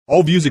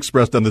All views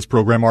expressed on this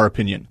program are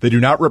opinion. They do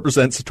not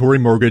represent Satori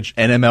Mortgage,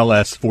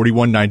 NMLS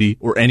 4190,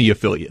 or any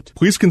affiliate.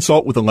 Please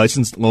consult with a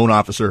licensed loan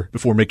officer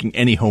before making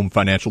any home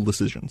financial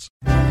decisions.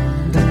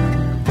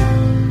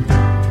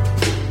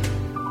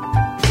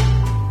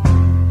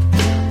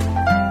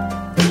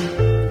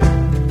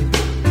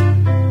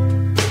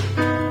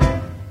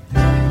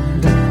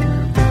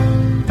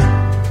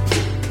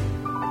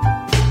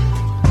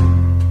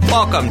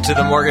 Welcome to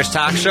the Mortgage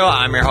Talk Show.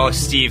 I'm your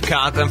host, Steve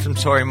Conklin from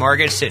Satori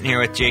Mortgage, sitting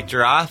here with Jake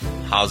Duroff.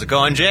 How's it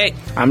going, Jake?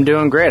 I'm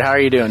doing great. How are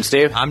you doing,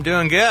 Steve? I'm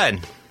doing good.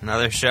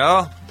 Another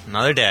show,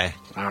 another day.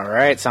 All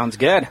right, sounds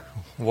good.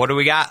 What do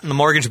we got in the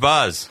Mortgage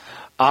Buzz?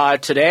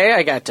 Today,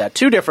 I got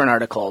two different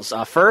articles.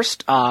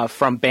 First,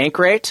 from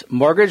Bankrate,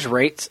 mortgage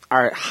rates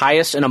are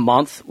highest in a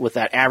month with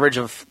that average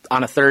of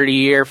on a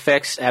 30-year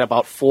fixed at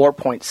about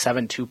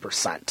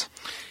 4.72%.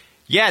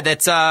 Yeah,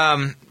 that's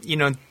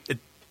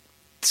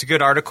it's a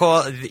good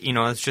article.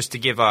 It's just to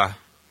give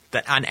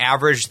that on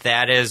average,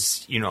 that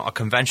is, a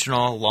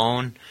conventional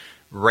loan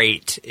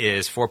rate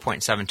is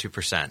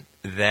 4.72%.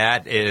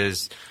 That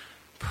is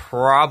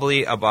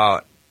probably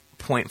about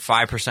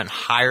 0.5%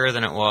 higher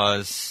than it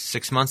was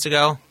 6 months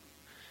ago,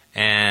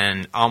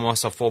 and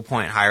almost a full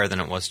point higher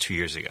than it was 2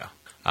 years ago.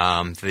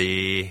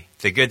 The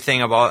good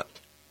thing about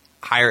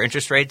higher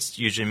interest rates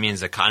usually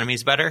means the economy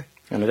is better.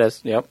 And it is,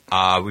 yep.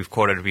 We've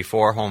quoted it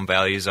before. Home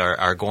values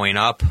are going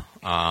up.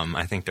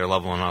 I think they're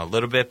leveling out a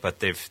little bit, but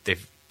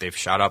they've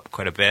shot up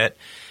quite a bit.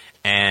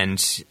 And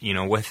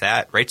with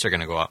that, rates are going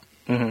to go up.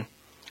 Mm-hmm.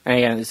 And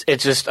again,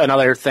 it's just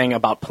another thing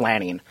about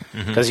planning,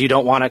 because you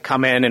don't want to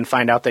come in and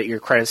find out that your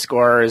credit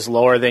score is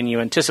lower than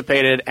you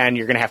anticipated, and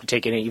you're going to have to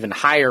take an even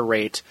higher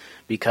rate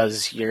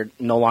because you're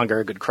no longer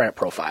a good credit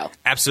profile.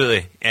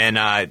 Absolutely, and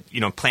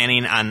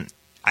planning on.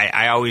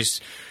 I always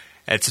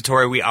at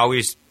Satori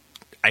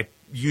I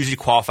usually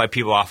qualify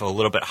people off a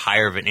little bit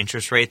higher of an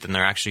interest rate than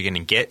they're actually going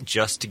to get,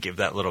 just to give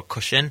that little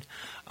cushion.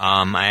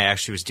 I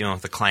actually was dealing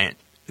with a client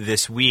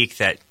this week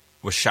that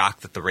was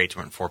shocked that the rates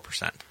weren't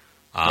 4%.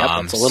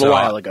 That's a little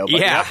while ago. But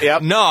yeah,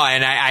 yep. No,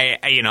 and I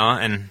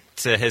and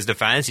to his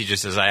defense, he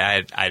just says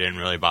I didn't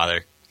really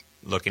bother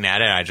looking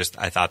at it.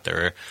 I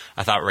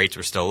thought rates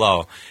were still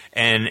low,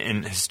 and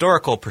in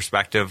historical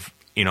perspective,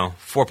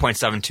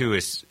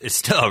 4.72 is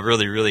still a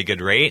really, really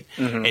good rate.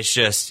 Mm-hmm. It's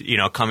just,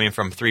 coming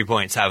from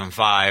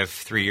 3.75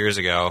 3 years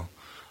ago,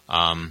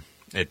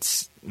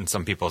 it's in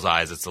some people's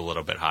eyes, it's a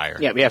little bit higher.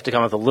 Yeah, we have to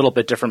come with a little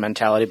bit different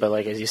mentality, but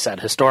like as you said,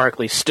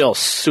 historically still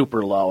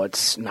super low.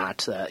 It's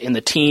not in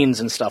the teens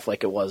and stuff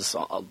like it was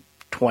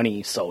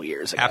 20 so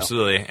years ago.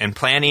 Absolutely, and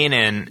planning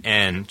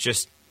and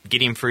just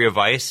getting free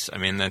advice. I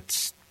mean,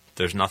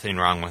 there's nothing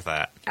wrong with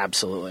that.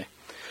 Absolutely.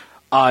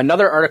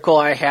 Another article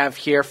I have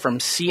here from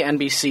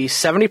CNBC,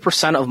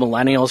 70% of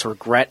millennials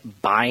regret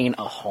buying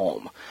a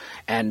home.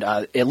 And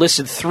it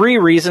listed 3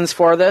 reasons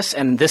for this,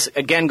 and this,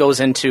 again,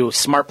 goes into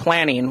smart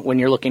planning when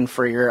you're looking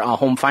for your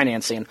home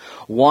financing.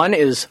 1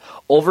 is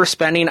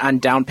overspending on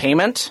down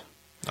payment.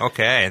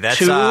 Okay. That's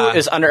 2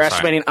 is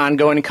underestimating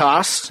ongoing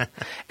costs.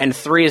 And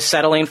 3 is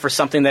settling for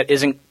something that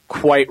isn't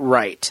quite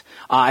right.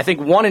 I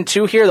think 1 and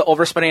 2 here, the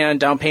overspending on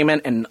down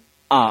payment and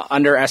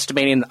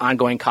underestimating the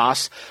ongoing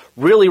costs,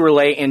 really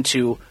relate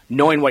into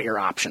knowing what your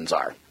options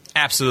are.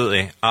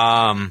 Absolutely.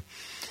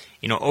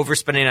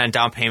 Overspending on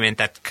down payment,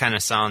 that kind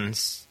of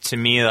sounds to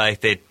me like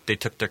they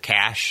took their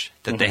cash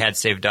that they had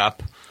saved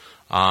up,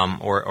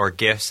 or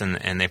gifts,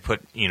 and they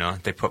put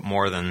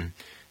more than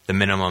the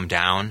minimum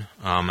down.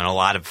 And a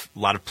lot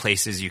of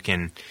places you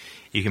can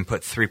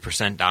put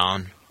 3%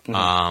 down,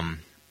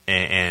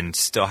 and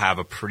still have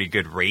a pretty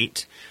good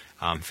rate.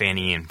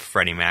 Fannie and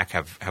Freddie Mac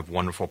have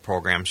wonderful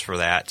programs for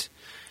that,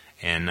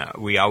 and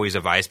we always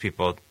advise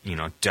people,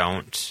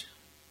 don't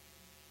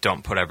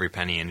put every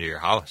penny into your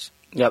house.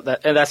 Yeah,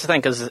 and that's the thing,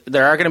 because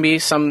there are going to be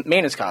some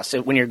maintenance costs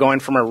when you're going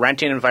from a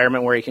renting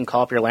environment where you can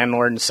call up your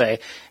landlord and say,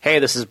 "Hey,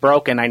 this is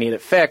broken, I need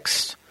it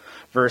fixed,"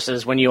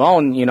 versus when you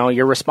own,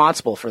 you're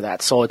responsible for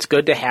that. So it's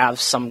good to have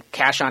some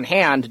cash on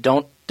hand.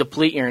 Don't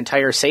deplete your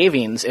entire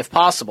savings, if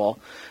possible,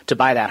 to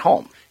buy that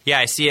home. Yeah,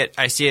 I see it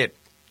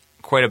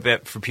quite a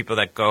bit for people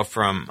that go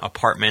from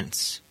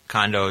apartments,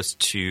 condos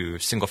to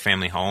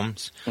single-family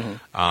homes.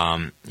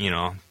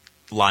 Mm-hmm.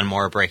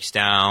 Lawnmower breaks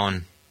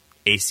down,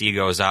 AC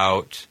goes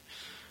out,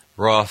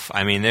 roof.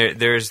 I mean,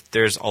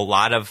 there's a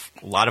lot of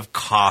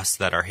costs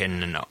that are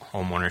hidden in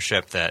home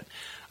ownership that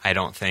I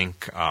don't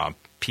think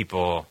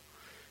people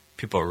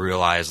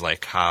realize,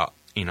 like how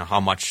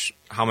much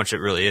it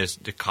really is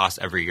to cost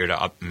every year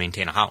to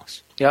maintain a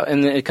house. Yeah,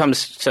 and it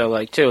comes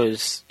to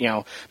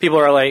people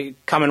are like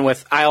coming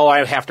with,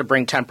 I have to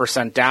bring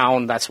 10%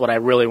 down. That's what I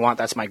really want.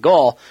 That's my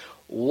goal.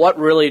 What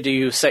really do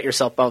you set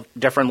yourself up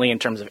differently in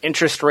terms of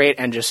interest rate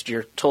and just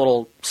your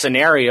total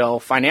scenario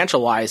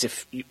financial wise?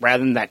 If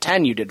rather than that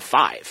 10, you did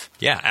 5.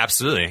 Yeah,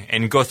 absolutely.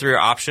 And go through your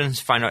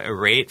options, find out a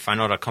rate, find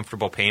out a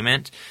comfortable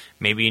payment.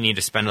 Maybe you need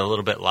to spend a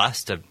little bit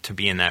less to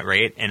be in that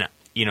rate. And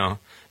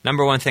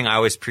number one thing I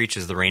always preach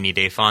is the rainy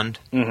day fund.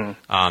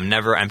 Mm-hmm.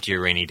 Never empty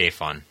your rainy day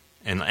fund.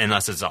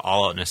 unless it's an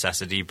all-out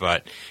necessity.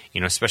 But,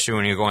 especially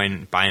when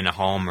you're buying a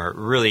home or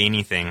really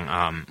anything,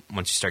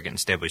 once you start getting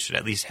stable, you should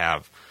at least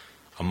have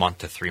a month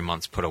to 3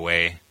 months put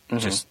away,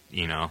 just,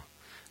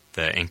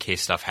 the in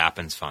case stuff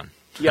happens fund.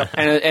 Yep,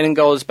 and it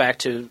goes back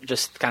to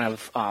just kind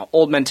of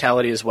old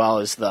mentality as well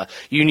as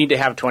you need to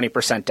have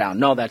 20% down.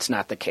 No, that's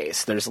not the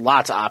case. There's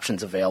lots of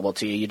options available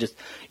to you.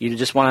 You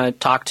just want to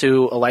talk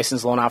to a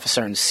licensed loan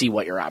officer and see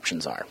what your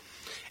options are.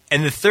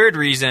 And the third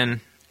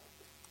reason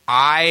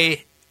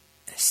I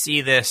see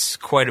this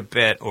quite a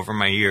bit over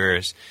my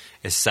years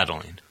is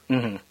settling.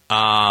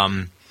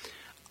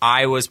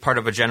 I was part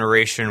of a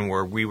generation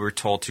where we were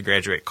told to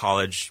graduate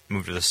college,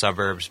 move to the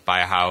suburbs, buy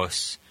a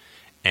house,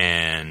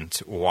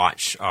 and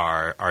watch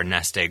our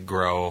nest egg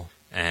grow,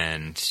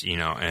 and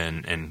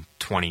in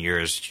 20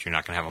 years you're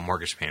not going to have a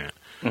mortgage payment.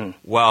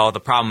 Well,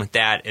 the problem with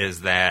that is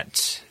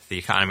that the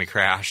economy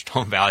crashed,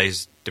 home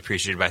values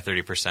depreciated by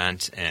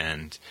 30%,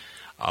 and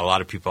a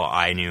lot of people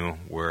I knew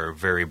were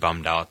very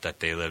bummed out that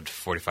they lived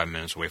 45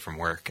 minutes away from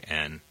work,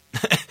 and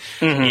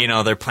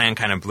their plan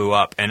kind of blew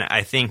up. And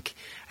I think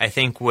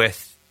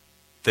with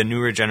the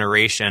newer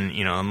generation, the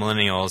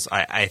millennials,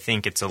 I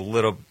think it's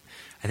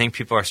I think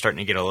people are starting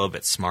to get a little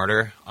bit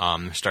smarter.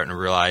 They're starting to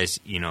realize,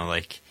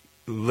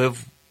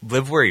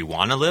 live where you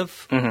want to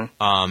live.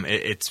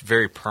 It's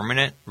very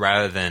permanent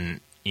rather than,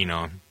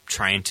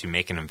 trying to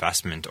make an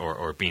investment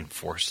or being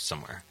forced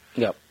somewhere.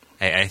 Yep.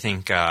 I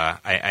think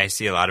I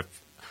see a lot of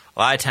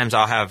times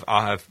I'll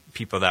have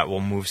people that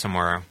will move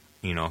somewhere,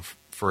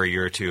 for a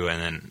year or two,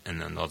 and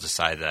then they'll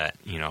decide that,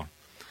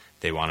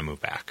 they want to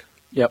move back.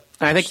 Yep.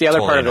 And I think the other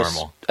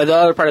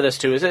part of this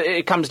too is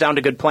it comes down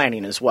to good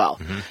planning as well.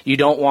 You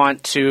don't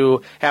want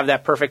to have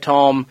that perfect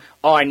home.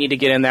 Oh, I need to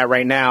get in that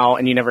right now,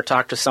 and you never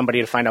talk to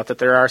somebody to find out that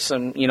there are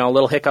some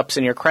little hiccups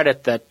in your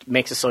credit that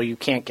makes it so you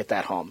can't get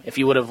that home. If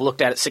you would have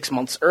looked at it 6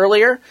 months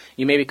earlier,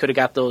 you maybe could have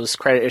got those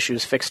credit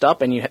issues fixed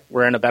up, and you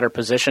were in a better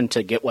position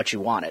to get what you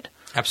wanted.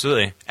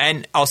 Absolutely,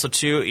 and also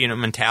too,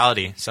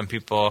 mentality. Some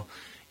people,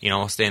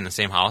 will stay in the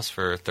same house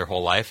for their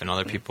whole life, and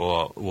other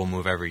people will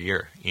move every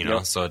year.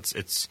 Yep. So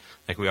it's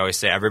like we always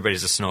say,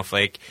 everybody's a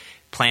snowflake.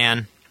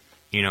 Plan,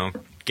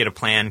 get a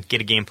plan, get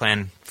a game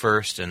plan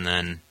first, and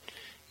then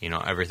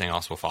everything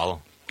else will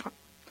follow.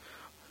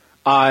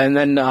 And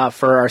then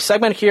for our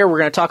segment here, we're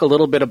going to talk a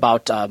little bit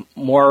about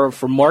more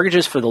for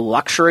mortgages for the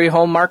luxury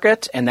home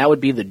market, and that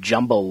would be the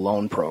jumbo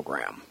loan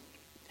program.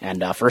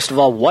 And first of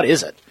all, what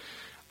is it?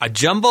 A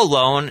jumbo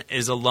loan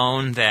is a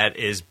loan that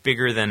is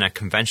bigger than a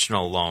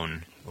conventional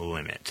loan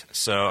limit.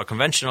 So a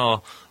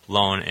conventional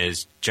loan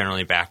is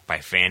generally backed by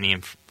Fannie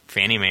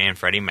Mae and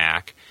Freddie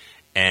Mac,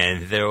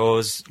 and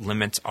those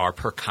limits are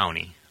per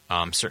county.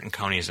 Certain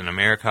counties in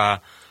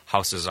America,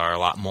 houses are a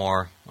lot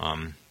more.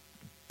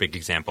 Big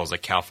examples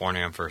like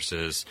California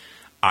versus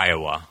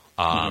Iowa.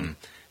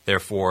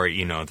 Therefore,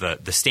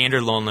 the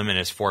standard loan limit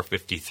is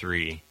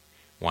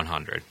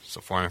 $453,100,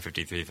 so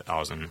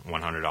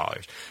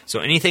 $453,100. So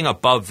anything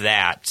above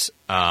that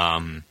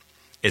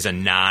is a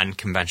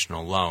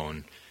non-conventional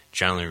loan,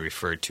 generally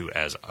referred to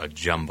as a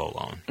jumbo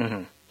loan,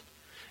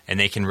 and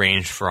they can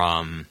range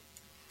from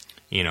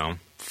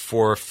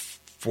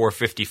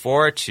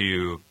 $454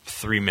 to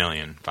 $3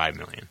 million, $5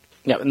 million.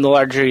 Yeah, and the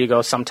larger you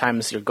go,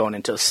 sometimes you're going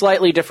into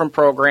slightly different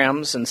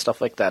programs and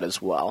stuff like that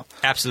as well.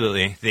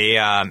 Absolutely, they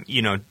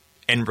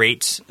and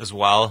rates as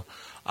well.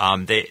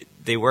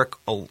 They work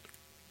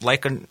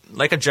like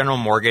a general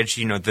mortgage.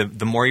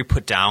 The more you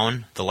put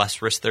down, the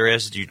less risk there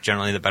is.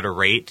 Generally, the better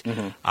rate.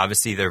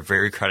 Obviously, they're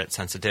very credit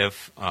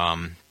sensitive.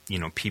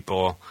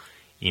 People,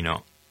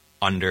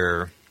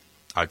 under,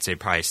 I would say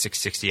probably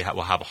 660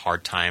 will have a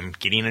hard time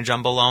getting a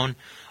jumbo loan.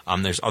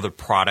 There's other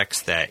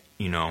products that,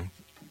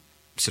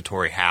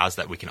 Satori has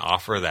that we can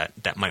offer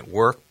that might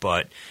work,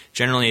 but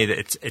generally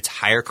it's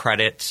higher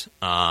credit.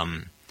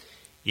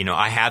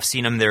 I have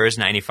seen them. There is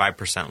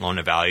 95% loan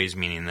to values,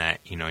 meaning that,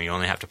 you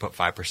only have to put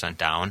 5%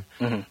 down.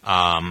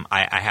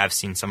 I have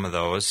seen some of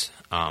those,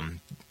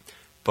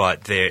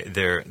 but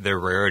they're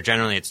rare.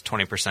 Generally, it's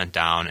 20%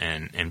 down,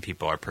 and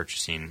people are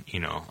purchasing, a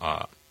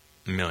 $1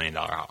 million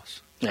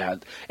house. Yeah.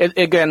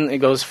 It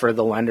goes for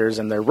the lenders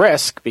and their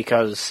risk,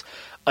 because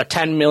a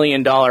 $10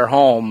 million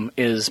home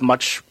is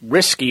much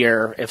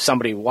riskier. If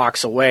somebody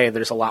walks away,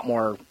 there's a lot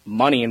more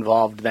money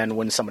involved than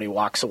when somebody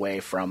walks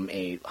away from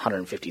a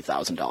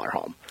 $150,000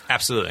 home.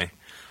 Absolutely.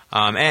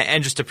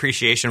 And just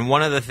appreciation.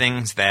 One of the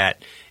things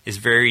that is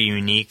very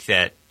unique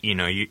that,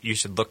 you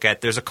should look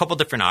at, there's a couple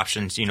different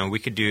options.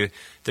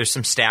 There's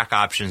some stack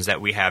options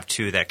that we have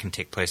too that can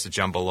take place of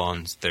jumbo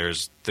loans.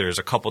 There's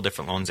a couple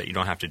different loans that you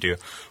don't have to do.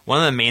 One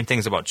of the main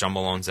things about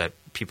jumbo loans that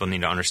people need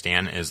to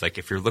understand is, like,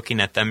 if you're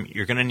looking at them,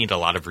 you're going to need a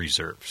lot of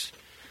reserves.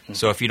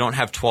 So if you don't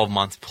have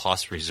 12-month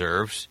plus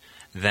reserves,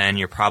 then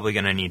you're probably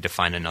going to need to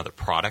find another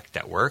product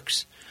that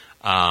works.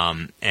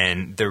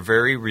 And they're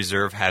very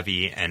reserve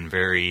heavy and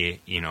very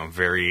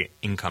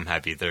income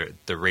heavy.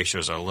 The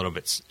ratios are a little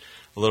bit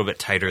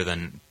tighter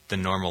than the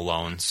normal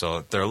loan,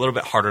 so they're a little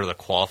bit harder to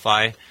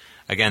qualify.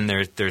 Again,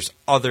 there's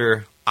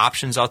other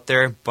options out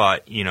there,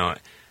 but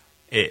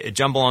a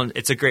jumbo loan,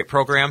 it's a great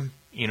program.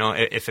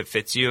 if it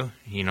fits you,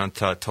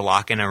 to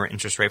lock in an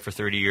interest rate for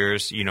 30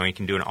 years, you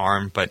can do an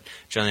ARM, but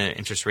generally the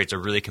interest rates are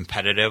really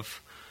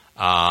competitive,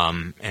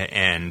 and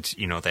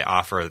they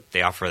offer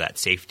that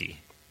safety.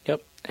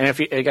 Yep. And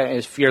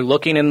if you're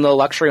looking in the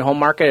luxury home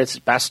market, it's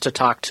best to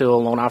talk to a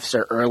loan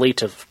officer early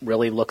to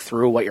really look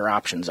through what your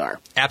options are.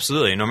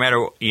 Absolutely. No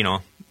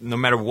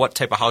matter what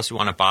type of house you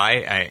want to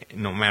buy,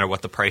 no matter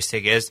what the price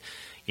tag is,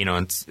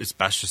 it's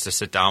best just to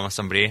sit down with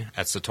somebody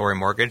at Satori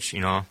Mortgage,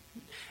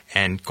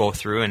 and go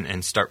through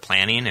and start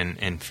planning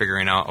and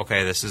figuring out,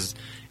 okay, this is,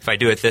 if I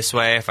do it this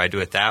way, if I do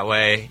it that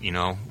way,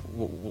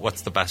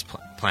 what's the best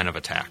plan of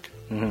attack?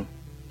 Mm-hmm.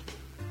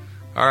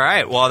 All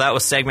right. Well, that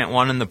was segment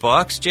 1 in the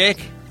books,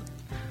 Jake.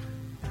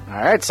 All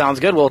right. Sounds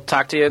good. We'll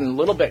talk to you in a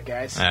little bit,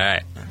 guys. All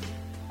right.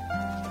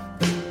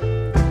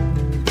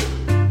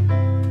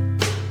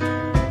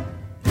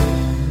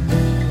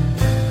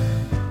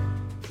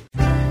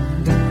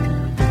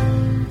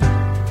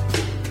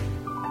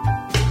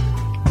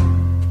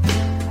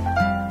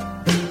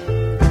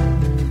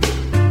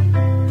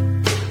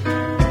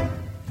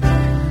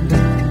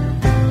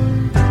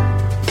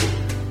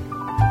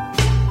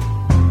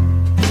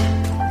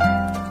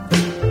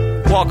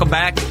 Welcome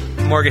back,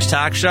 Mortgage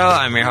Talk Show.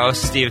 I'm your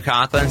host, Steve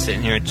Conklin,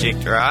 sitting here with Jake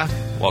Durock.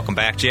 Welcome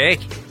back, Jake.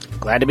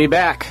 Glad to be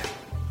back.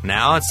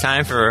 Now it's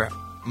time for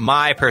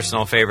my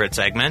personal favorite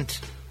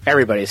segment.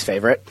 Everybody's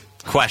favorite.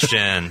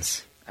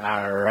 Questions.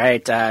 All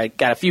right.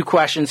 Got a few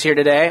questions here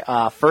today.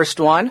 First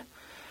one,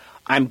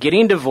 I'm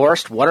getting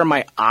divorced. What are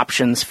my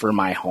options for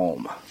my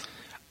home?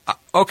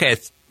 Okay,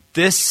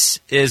 this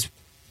is...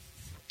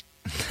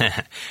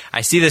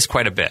 I see this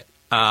quite a bit.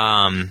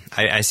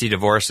 I see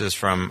divorces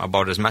from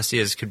about as messy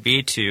as could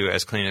be to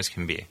as clean as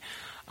can be.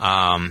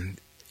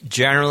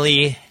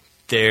 Generally,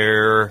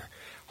 their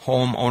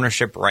home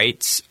ownership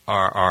rights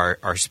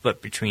are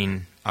split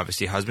between,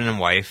 obviously, husband and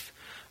wife.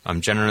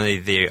 Generally,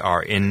 they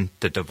are in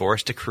the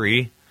divorce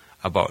decree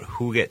about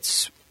who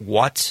gets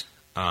what.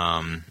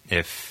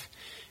 If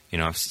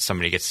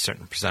somebody gets a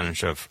certain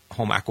percentage of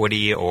home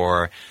equity,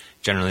 or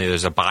generally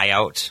there's a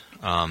buyout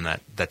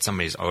that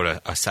somebody's owed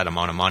a set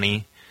amount of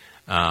money.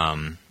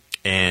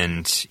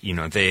 And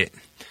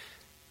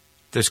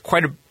there's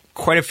quite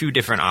a few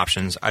different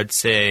options. I'd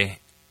say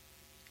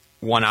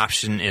one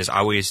option is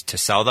always to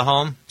sell the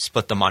home,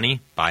 split the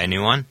money, buy a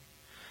new one.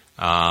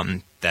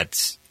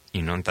 That's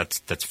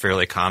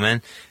fairly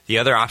common. The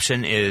other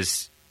option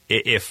is,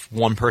 if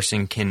one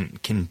person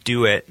can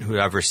do it,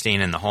 whoever's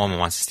staying in the home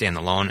and wants to stay in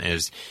the loan,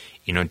 is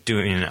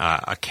doing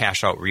a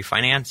cash out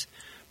refinance.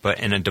 But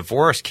in a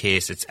divorce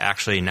case, it's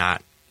actually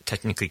not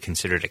technically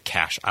considered a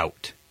cash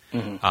out.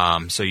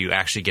 Mm-hmm. So you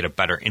actually get a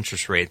better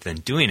interest rate than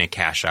doing a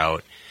cash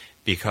out,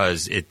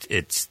 because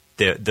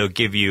they'll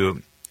give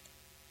you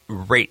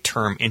rate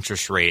term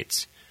interest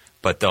rates,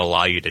 but they'll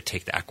allow you to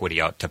take the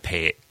equity out to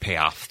pay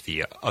off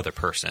the other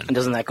person. And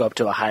doesn't that go up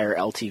to a higher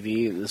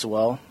LTV as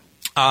well?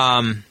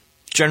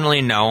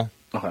 Generally, no.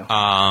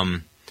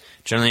 Okay.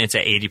 Generally, it's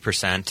at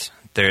 80%.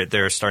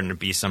 They're starting to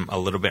be a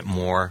little bit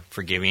more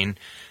forgiving,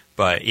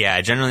 but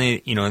yeah,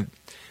 generally,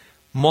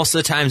 most of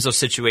the times those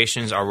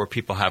situations are where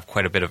people have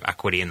quite a bit of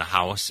equity in the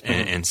house,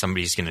 and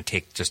somebody's going to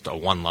take just a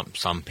one lump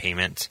sum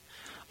payment,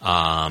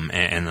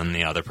 and then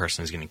the other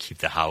person is going to keep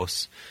the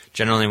house.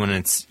 Generally, when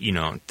it's,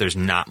 there's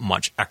not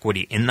much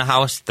equity in the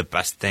house, the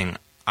best thing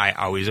I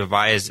always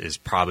advise is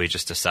probably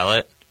just to sell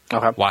it,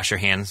 okay, wash your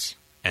hands,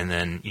 and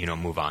then,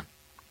 move on.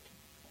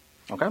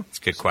 Okay. It's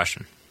a good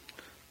question.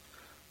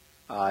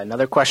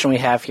 Another question we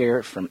have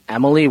here from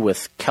Emily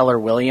with Keller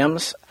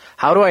Williams.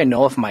 How do I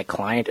know if my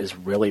client is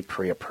really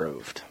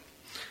pre-approved?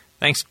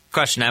 Thanks.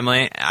 Question,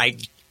 Emily. I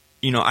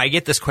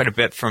get this quite a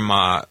bit from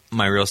my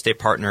real estate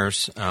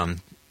partners,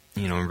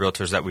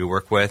 realtors that we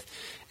work with.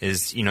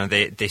 Is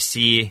they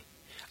see,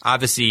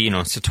 obviously,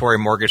 Satori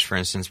Mortgage, for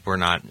instance, we're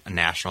not a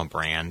national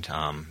brand.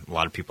 A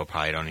lot of people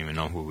probably don't even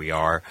know who we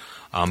are,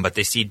 but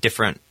they see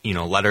different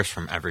letters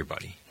from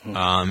everybody.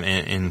 Mm-hmm.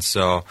 And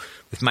so,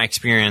 with my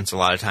experience, a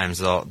lot of times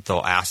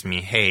they'll ask me,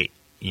 hey,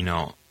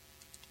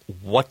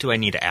 what do I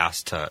need to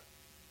ask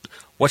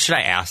what should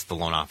I ask the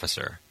loan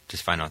officer to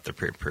find out if they're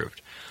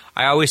pre-approved?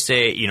 I always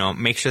say,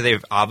 make sure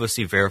they've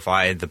obviously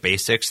verified the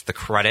basics, the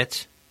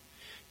credit.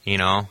 They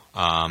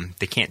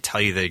can't tell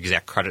you the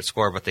exact credit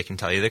score, but they can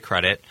tell you the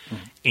credit,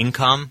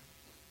 income,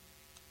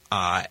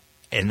 and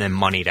then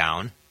money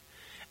down.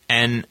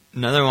 And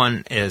another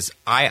one is,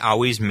 I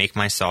always make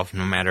myself,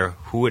 no matter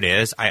who it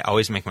is, I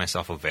always make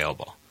myself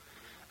available.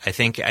 I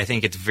think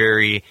it's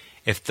very,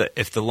 if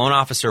the loan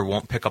officer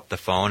won't pick up the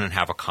phone and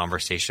have a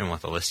conversation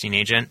with a listing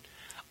agent,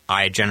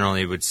 I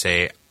generally would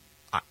say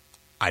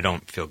I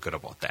don't feel good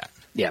about that.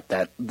 Yeah,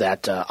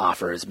 that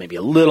offer is maybe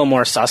a little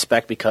more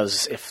suspect,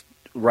 because if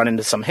run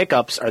into some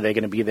hiccups, are they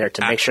going to be there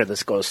to make sure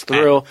this goes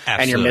through?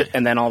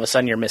 And then all of a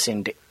sudden you're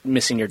missing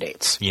your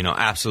dates.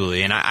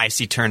 Absolutely. And I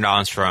see turn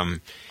downs from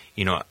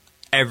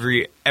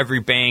every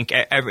bank,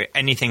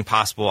 anything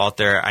possible out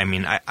there. I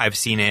mean, I've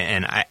seen it,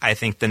 and I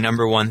think the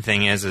number one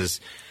thing is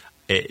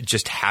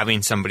just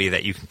having somebody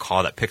that you can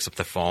call that picks up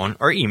the phone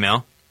or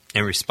email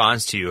and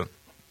responds to you.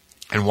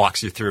 and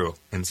walks you through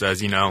and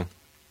says,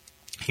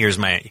 here's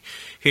and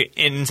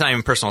it's not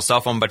even personal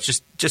cell phone, but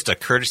just a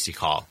courtesy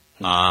call.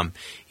 All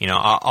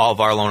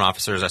of our loan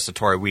officers at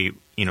Satori,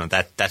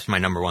 that's my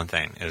number one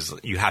thing is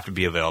you have to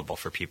be available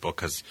for people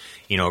because,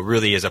 it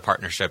really is a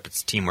partnership.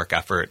 It's a teamwork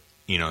effort.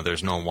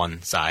 There's no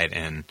one side,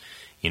 and,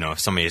 if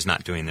somebody is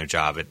not doing their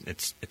job,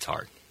 it's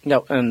hard.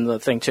 No, and the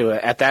thing too,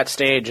 at that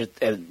stage,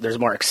 there's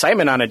more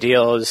excitement on a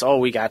deal. Is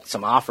we got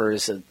some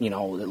offers. It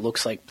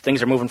looks like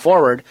things are moving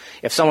forward.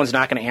 If someone's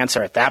not going to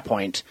answer at that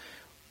point,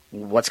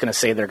 what's going to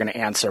say they're going to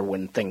answer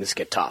when things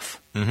get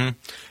tough? Mm-hmm.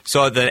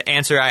 So the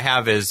answer I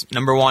have is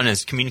number one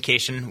is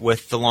communication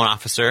with the loan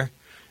officer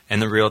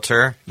and the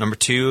realtor. Number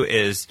two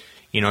is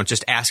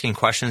just asking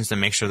questions to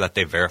make sure that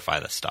they verify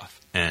this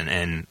stuff.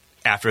 And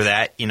after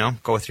that,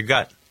 go with your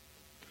gut.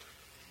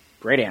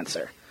 Great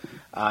answer.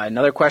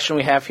 Another question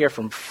we have here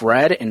from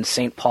Fred in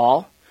St.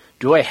 Paul.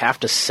 Do I have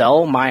to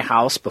sell my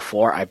house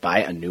before I buy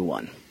a new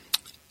one?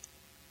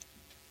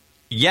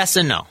 Yes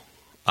and no.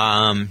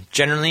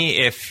 Generally,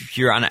 if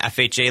you're on an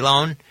FHA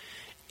loan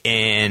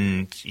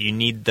and you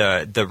need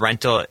the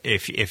rental,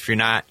 if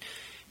you're on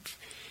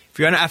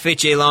an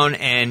FHA loan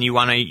and you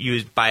want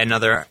to buy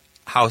another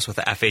house with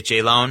an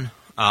FHA loan,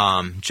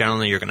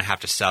 generally you're going to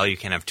have to sell. You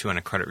can't have two on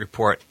a credit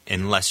report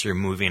unless you're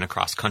moving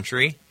across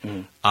country.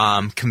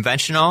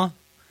 Conventional,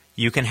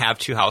 you can have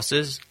two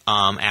houses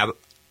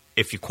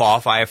if you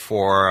qualify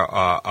for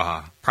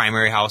a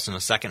primary house and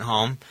a second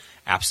home.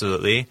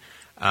 Absolutely.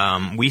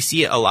 We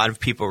see a lot of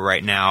people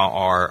right now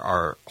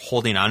are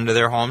holding on to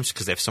their homes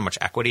because they have so much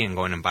equity and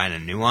going and buying a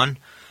new one.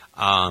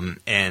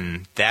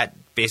 And that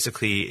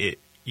basically,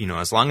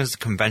 as long as it's a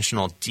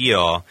conventional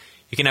deal,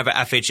 you can have an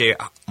FHA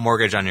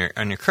mortgage on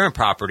your current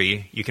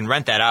property. You can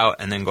rent that out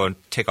and then go and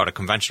take out a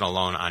conventional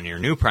loan on your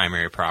new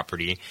primary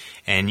property,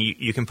 and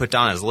you can put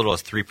down as little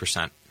as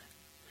 3%.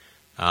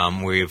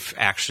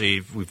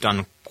 We've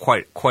done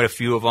quite a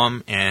few of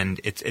them,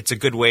 and it's a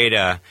good way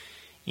to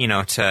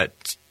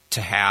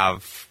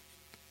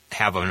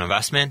have an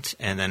investment,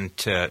 and then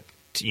to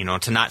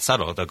not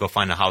settle, to go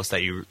find a house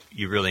that you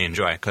really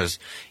enjoy, because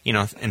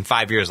in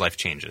 5 years life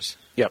changes.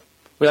 Yep,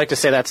 we like to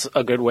say that's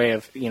a good way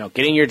of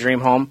getting your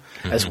dream home,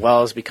 as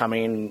well as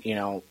becoming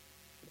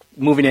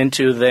moving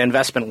into the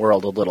investment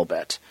world a little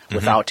bit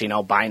without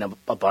buying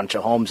a bunch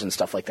of homes and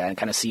stuff like that, and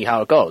kind of see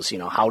how it goes.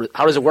 How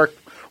does it work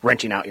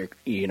renting out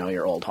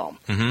your old home?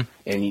 And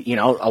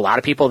a lot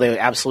of people, they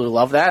absolutely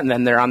love that, and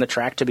then they're on the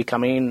track to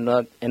becoming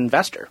an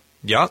investor.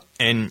 Yep,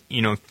 and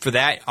for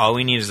that, all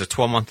we need is a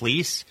 12-month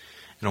lease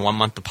and a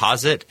 1-month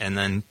deposit, and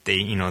then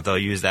they'll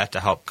use that to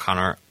help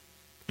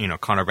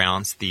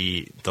counterbalance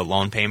the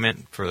loan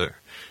payment for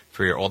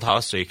your old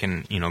house, so you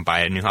can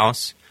buy a new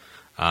house,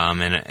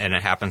 and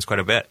it happens quite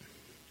a bit.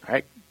 All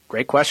right,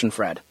 great question,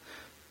 Fred.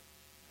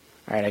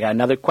 All right, I got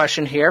another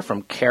question here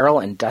from Carol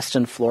in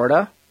Destin,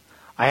 Florida.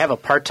 I have a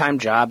part-time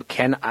job.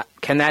 Can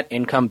that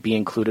income be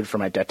included for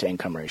my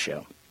debt-to-income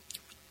ratio?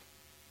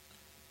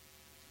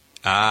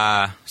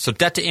 So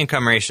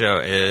debt-to-income ratio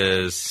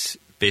is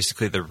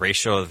basically the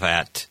ratio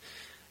that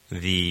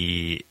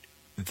the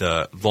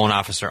loan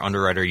officer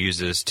underwriter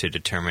uses to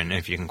determine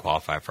if you can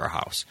qualify for a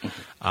house.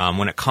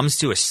 When it comes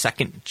to a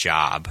second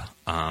job,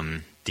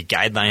 the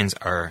guidelines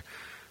are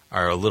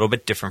a little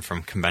bit different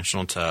from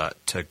conventional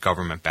to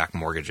government-backed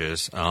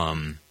mortgages.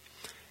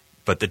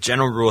 But the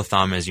general rule of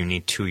thumb is you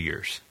need 2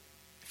 years.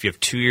 If you have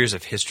 2 years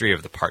of history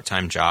of the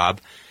part-time job,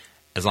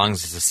 as long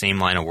as it's the same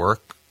line of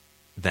work,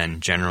 then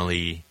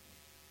generally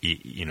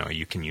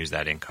you can use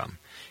that income.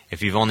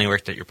 If you've only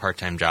worked at your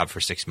part-time job for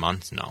 6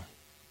 months, no.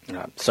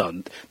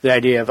 So the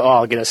idea of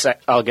I'll get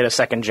a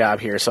second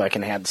job here so I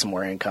can add some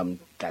more income,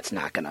 that's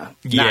not gonna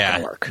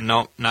work.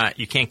 No, not.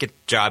 You can't get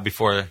a job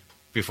before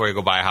you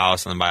go buy a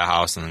house and then buy a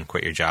house and then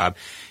quit your job.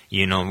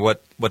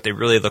 What they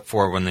really look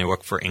for when they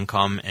look for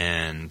income,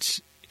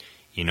 and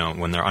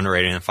when they're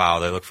underwriting the file,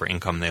 they look for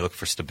income. They look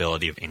for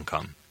stability of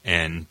income.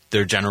 And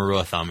their general rule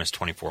of thumb is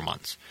 24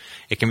 months.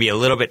 It can be a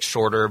little bit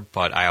shorter,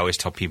 but I always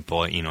tell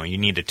people, you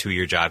need a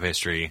 2-year job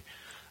history.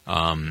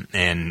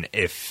 And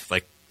if,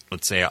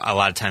 let's say a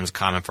lot of times it's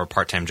common for a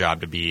part-time job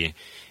to be,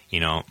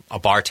 a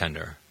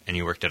bartender, and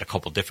you worked at a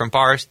couple different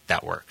bars,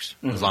 that works.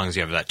 As long as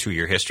you have that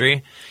 2-year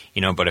history,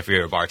 but if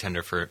you're a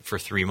bartender for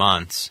 3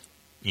 months,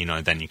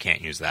 then you can't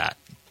use that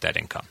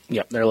income.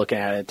 Yep. They're looking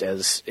at it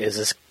as, is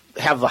this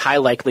have a high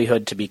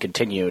likelihood to be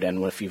continued?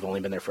 And if you've only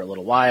been there for a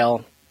little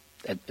while,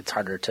 it's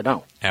harder to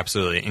know.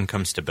 Absolutely.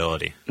 Income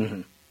stability.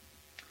 Mm-hmm.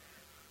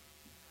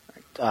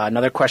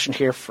 Another question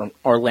here from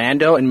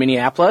Orlando in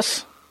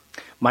Minneapolis.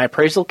 My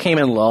appraisal came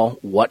in low.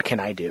 What can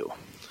I do?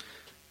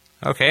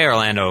 Okay,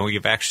 Orlando,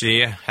 you've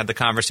actually had the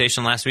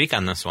conversation last week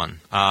on this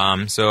one.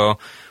 So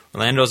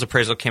Orlando's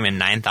appraisal came in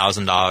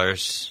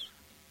 $9,000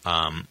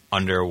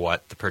 under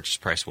what the purchase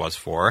price was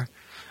for.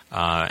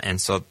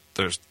 And so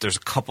there's a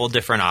couple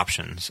different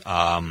options.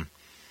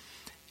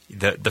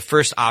 The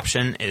first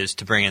option is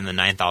to bring in the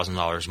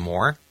 $9,000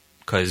 more,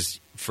 because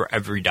for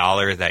every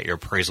dollar that your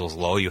appraisal is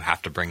low, you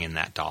have to bring in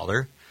that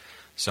dollar.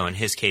 So in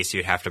his case,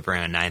 you'd have to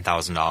bring in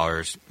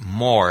 $9,000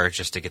 more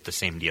just to get the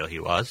same deal he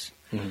was.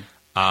 Mm-hmm.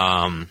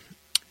 A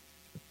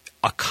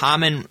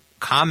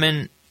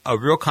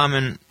real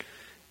common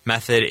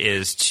method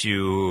is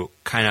to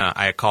kind of,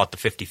 I call it the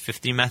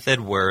 50-50 method,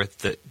 where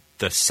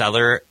the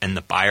seller and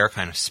the buyer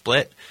kind of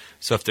split.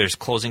 So if there's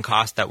closing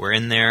costs that were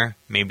in there,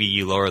 maybe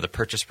you lower the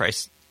purchase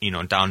price,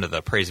 down to the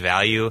appraised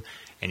value,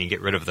 and you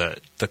get rid of the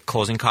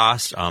closing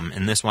cost.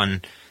 In this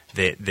one,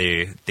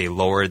 they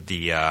lowered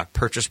the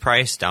purchase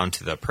price down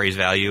to the appraised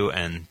value,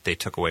 and they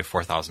took away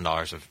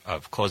 $4,000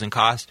 of closing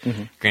costs.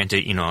 Mm-hmm.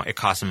 Granted, it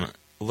cost them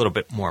a little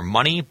bit more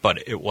money,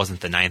 but it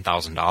wasn't the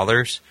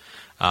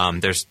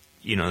 $9,000. There's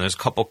a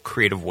couple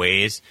creative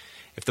ways.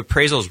 If the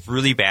appraisal is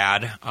really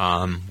bad,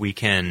 we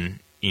can,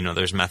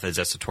 there's methods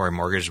at Satori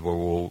Mortgage where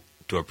we'll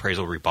do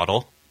appraisal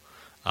rebuttal,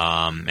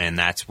 and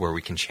that's where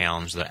we can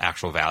challenge the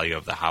actual value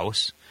of the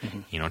house.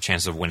 Mm-hmm.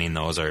 Chances of winning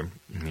those are,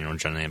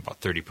 generally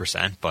about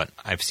 30%, but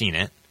I've seen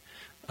it.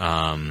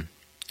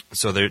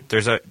 So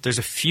there's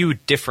a few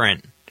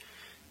different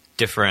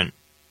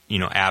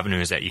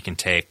avenues that you can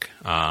take,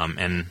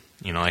 and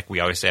like we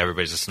always say,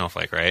 everybody's a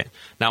snowflake, right?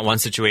 Not one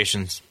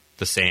situation's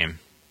the same.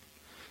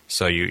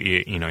 So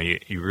you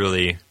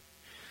really,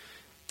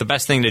 the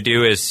best thing to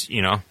do is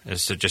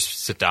to just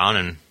sit down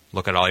and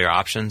look at all your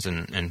options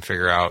and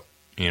figure out,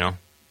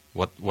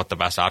 what the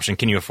best option.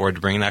 Can you afford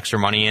to bring the extra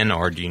money in,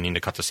 or do you need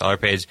to cut the seller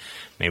pays?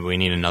 Maybe we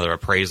need another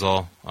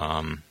appraisal.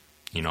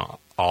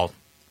 All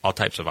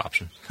types of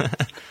options.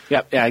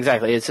 Yeah,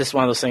 exactly. It's just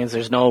one of those things.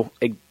 There's no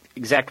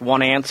exact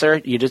one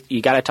answer.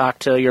 You got to talk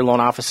to your loan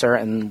officer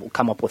and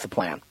come up with a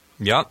plan.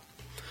 Yep.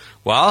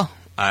 Well,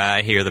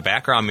 I hear the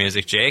background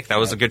music, Jake. That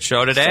was a good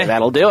show today. So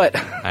that'll do it.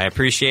 I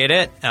appreciate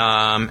it.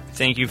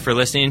 Thank you for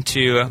listening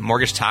to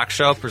Mortgage Talk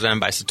Show presented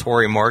by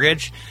Satori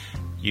Mortgage.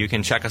 You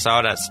can check us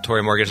out at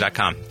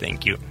SatoriMortgage.com.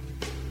 Thank you.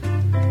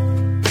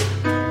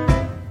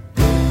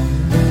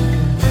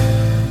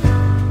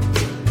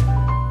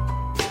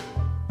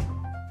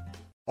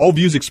 All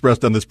views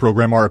expressed on this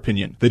program are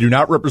opinion. They do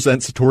not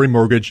represent Satori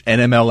Mortgage,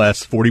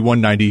 NMLS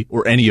 4190,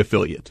 or any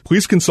affiliate.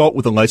 Please consult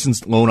with a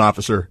licensed loan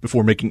officer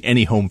before making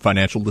any home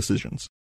financial decisions.